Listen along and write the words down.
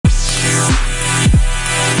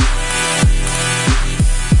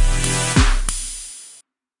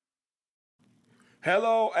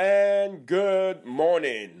Hello and good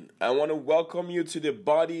morning. I want to welcome you to the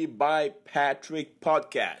Body by Patrick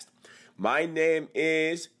podcast. My name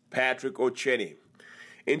is Patrick Ocheni.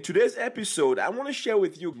 In today's episode, I want to share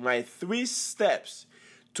with you my 3 steps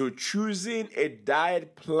to choosing a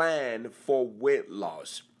diet plan for weight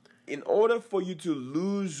loss. In order for you to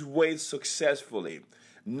lose weight successfully,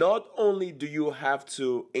 not only do you have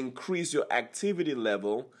to increase your activity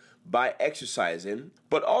level by exercising,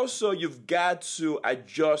 but also you've got to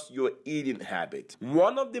adjust your eating habit.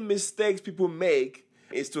 One of the mistakes people make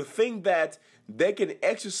is to think that they can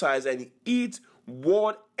exercise and eat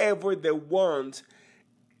whatever they want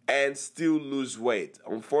and still lose weight.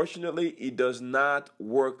 Unfortunately, it does not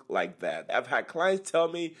work like that. I've had clients tell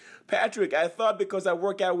me, Patrick, I thought because I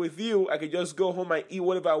work out with you, I could just go home and eat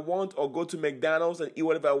whatever I want or go to McDonald's and eat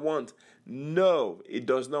whatever I want. No, it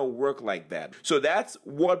does not work like that. So that's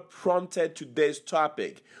what prompted today's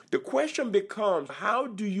topic. The question becomes, how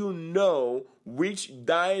do you know which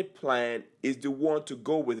diet plan is the one to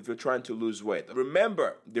go with if you're trying to lose weight?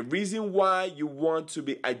 Remember, the reason why you want to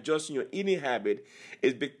be adjusting your eating habit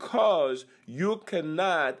is because you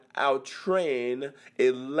cannot outtrain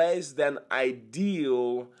a less than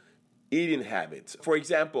ideal eating habit. For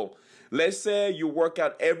example, let's say you work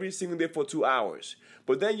out every single day for 2 hours,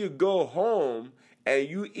 but then you go home and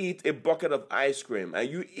you eat a bucket of ice cream and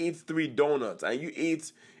you eat 3 donuts and you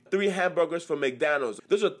eat 3 hamburgers from McDonald's.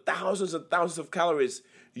 Those are thousands and thousands of calories.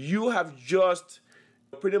 You have just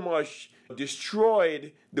pretty much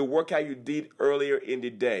destroyed the workout you did earlier in the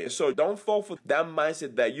day. So don't fall for that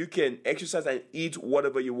mindset that you can exercise and eat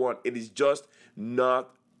whatever you want. It is just not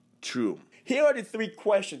true. Here are the 3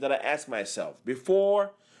 questions that I ask myself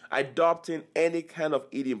before adopting any kind of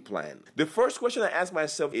eating plan. The first question I ask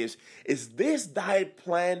myself is this diet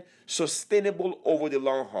plan sustainable over the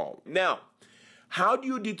long haul? Now, how do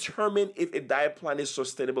you determine if a diet plan is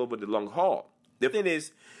sustainable over the long haul? The thing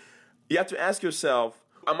is, you have to ask yourself,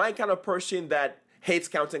 am I the kind of person that hates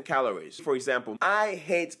counting calories? For example, I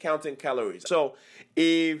hate counting calories. So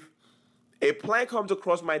if a plan comes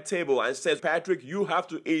across my table and says, Patrick, you have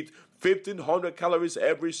to eat 1,500 calories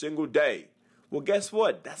every single day. Well, guess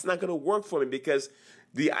what? That's not going to work for me because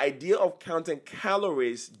the idea of counting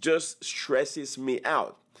calories just stresses me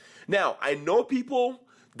out. Now, I know people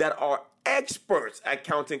that are experts at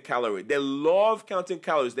counting calories. They love counting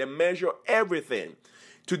calories. They measure everything.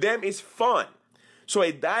 To them, it's fun. So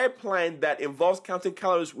a diet plan that involves counting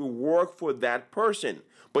calories will work for that person,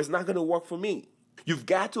 but it's not going to work for me. You've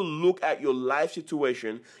got to look at your life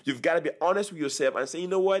situation. You've got to be honest with yourself and say, you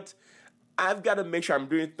know what? I've got to make sure I'm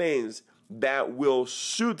doing things that will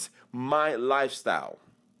suit my lifestyle.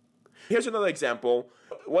 Here's another example.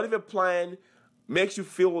 What if a plan makes you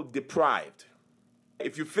feel deprived?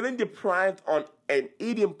 If you're feeling deprived on an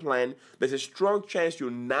eating plan, there's a strong chance you're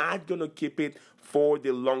not going to keep it for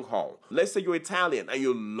the long haul. Let's say you're Italian and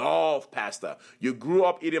you love pasta. You grew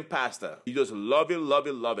up eating pasta. You just love it, love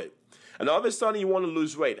it, love it. And all of a sudden you want to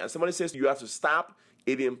lose weight and somebody says you have to stop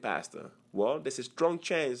eating pasta. Well, there's a strong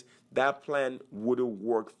chance that plan wouldn't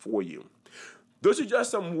work for you. Those are just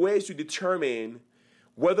some ways to determine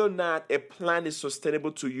whether or not a plan is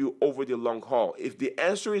sustainable to you over the long haul. If the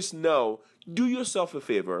answer is no, do yourself a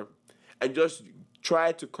favor and just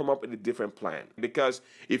try to come up with a different plan. Because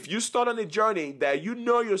if you start on a journey that you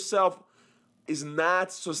know yourself is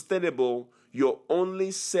not sustainable, you're only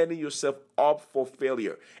setting yourself up for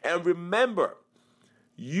failure. And remember,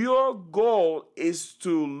 your goal is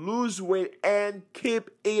to lose weight and keep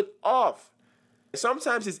it off.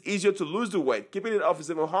 Sometimes it's easier to lose the weight. Keeping it off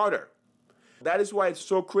is even harder. That is why it's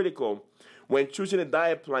so critical when choosing a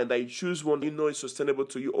diet plan that you choose one you know is sustainable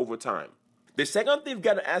to you over time. The second thing you've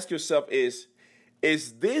got to ask yourself is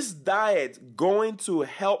this diet going to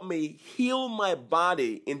help me heal my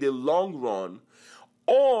body in the long run,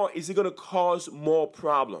 or is it going to cause more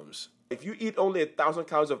problems? If you eat only 1,000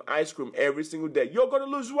 calories of ice cream every single day, you're going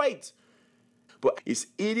to lose weight. But is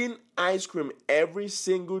eating ice cream every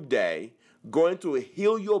single day going to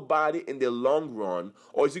heal your body in the long run,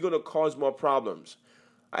 or is it going to cause more problems?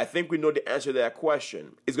 I think we know the answer to that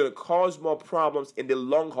question. It's going to cause more problems in the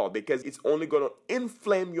long haul because it's only going to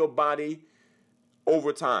inflame your body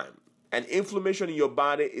over time. And inflammation in your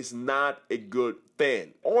body is not a good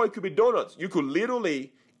thing. Or it could be donuts. You could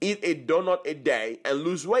literally eat a donut a day and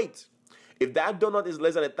lose weight. If that donut is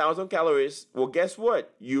less than 1,000 calories, well, guess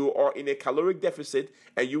what? You are in a caloric deficit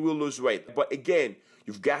and you will lose weight. But again,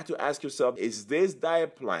 you've got to ask yourself, is this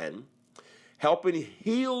diet plan helping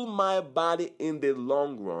heal my body in the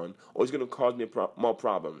long run, or is it going to cause me more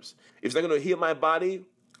problems? If it's not going to heal my body,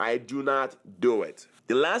 I do not do it.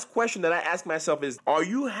 The last question that I ask myself is, are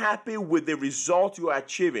you happy with the result you are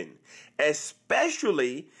achieving?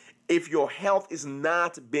 Especially if your health is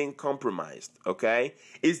not being compromised, okay?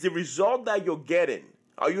 Is the result that you're getting,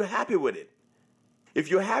 are you happy with it? If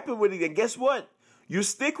you're happy with it, then guess what? You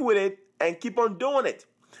stick with it and keep on doing it.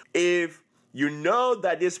 If you know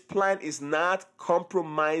that this plan is not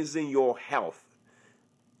compromising your health,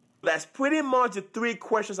 that's pretty much the 3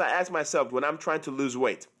 questions I ask myself when I'm trying to lose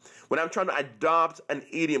weight, when I'm trying to adopt an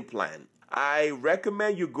eating plan. I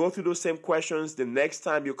recommend you go through those same questions the next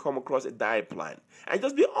time you come across a diet plan. And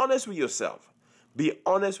just be honest with yourself. Be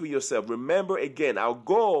honest with yourself. Remember, again, our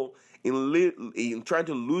goal in trying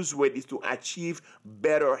to lose weight is to achieve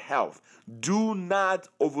better health. Do not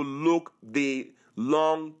overlook the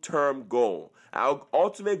long-term goal. Our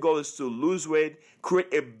ultimate goal is to lose weight,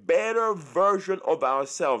 create a better version of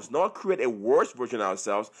ourselves, not create a worse version of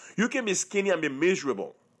ourselves. You can be skinny and be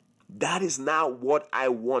miserable. That is not what I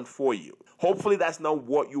want for you. Hopefully that's not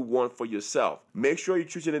what you want for yourself. Make sure you're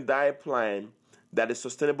choosing a diet plan that is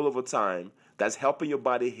sustainable over time, that's helping your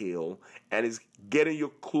body heal, and is getting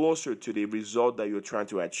you closer to the result that you're trying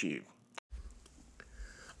to achieve.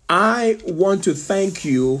 I want to thank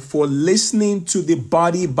you for listening to the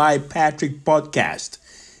Body by Patrick podcast.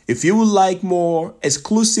 If you would like more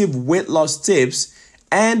exclusive weight loss tips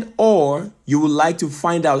and or you would like to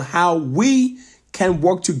find out how we can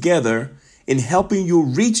work together in helping you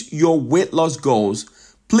reach your weight loss goals,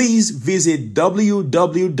 please visit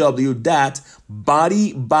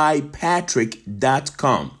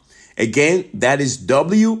www.bodybypatrick.com. Again, that is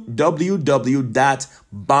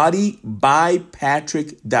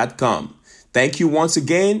www.bodybypatrick.com. Thank you once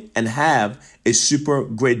again and have a super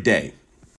great day.